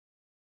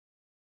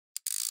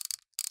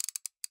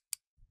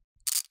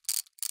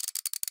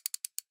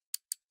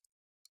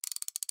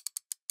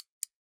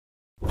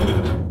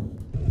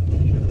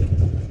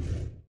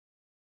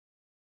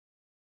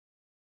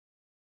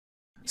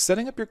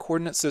Setting up your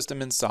coordinate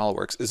system in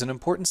SOLIDWORKS is an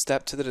important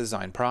step to the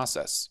design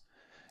process.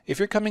 If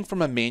you're coming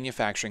from a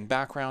manufacturing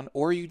background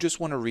or you just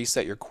want to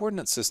reset your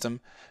coordinate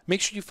system,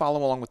 make sure you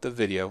follow along with the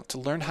video to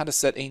learn how to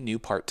set a new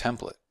part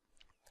template.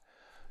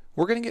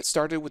 We're going to get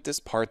started with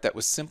this part that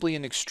was simply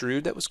an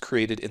extrude that was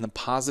created in the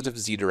positive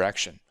Z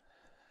direction.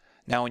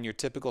 Now in your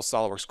typical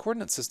SOLIDWORKS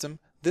coordinate system,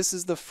 this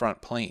is the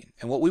front plane,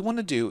 and what we want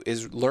to do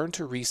is learn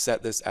to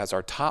reset this as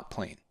our top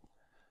plane.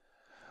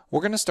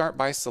 We're going to start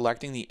by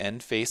selecting the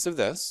end face of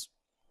this.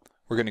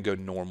 We're going to go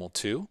normal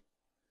to.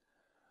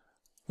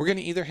 We're going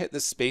to either hit the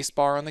space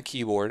bar on the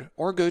keyboard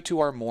or go to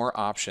our more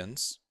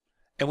options,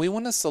 and we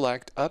want to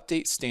select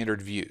update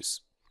standard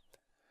views.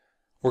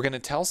 We're going to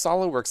tell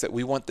SOLIDWORKS that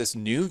we want this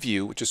new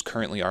view, which is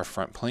currently our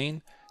front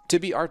plane, to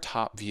be our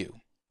top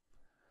view.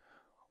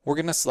 We're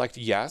going to select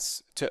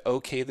yes to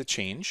OK the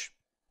change.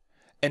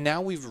 And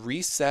now we've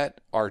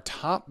reset our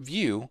top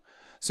view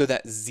so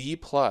that Z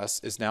plus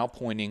is now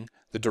pointing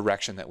the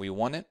direction that we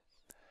want it.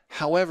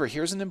 However,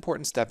 here's an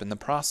important step in the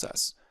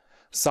process.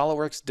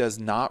 SOLIDWORKS does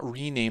not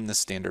rename the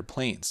standard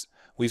planes.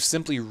 We've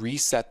simply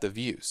reset the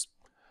views.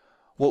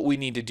 What we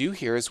need to do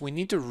here is we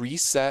need to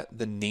reset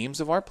the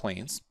names of our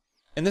planes.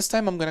 And this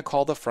time I'm going to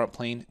call the front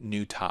plane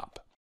new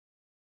top.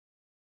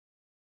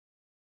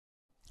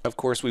 Of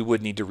course, we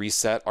would need to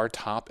reset our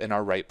top and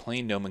our right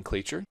plane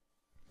nomenclature.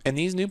 And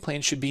these new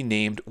planes should be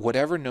named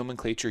whatever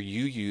nomenclature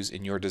you use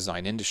in your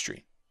design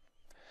industry.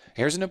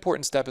 Here's an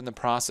important step in the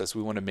process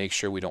we want to make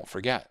sure we don't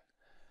forget.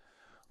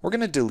 We're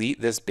going to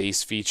delete this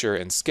base feature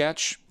in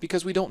Sketch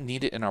because we don't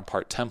need it in our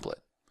part template.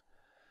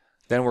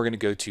 Then we're going to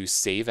go to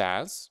Save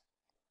As.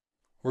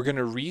 We're going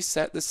to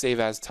reset the Save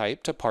As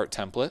type to part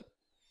template.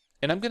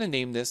 And I'm going to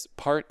name this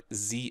Part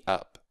Z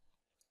Up.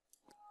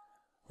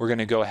 We're going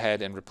to go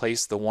ahead and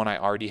replace the one I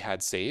already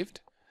had saved.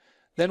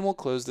 Then we'll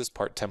close this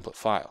part template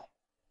file.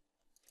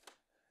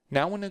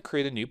 Now I'm going to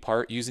create a new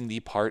part using the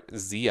Part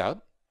Z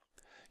Up.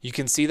 You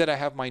can see that I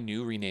have my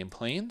new renamed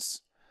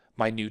planes.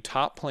 My new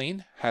top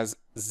plane has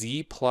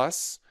Z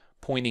plus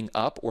pointing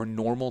up or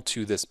normal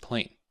to this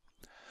plane.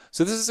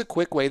 So this is a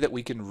quick way that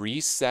we can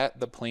reset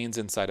the planes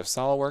inside of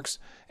SOLIDWORKS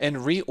and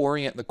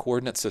reorient the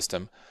coordinate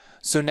system.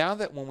 So now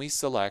that when we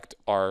select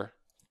our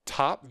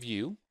top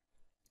view,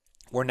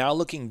 we're now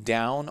looking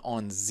down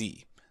on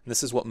Z. And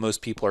this is what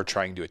most people are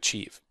trying to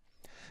achieve.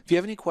 If you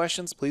have any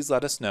questions, please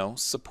let us know.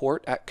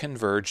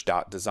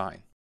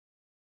 Support@converge.design.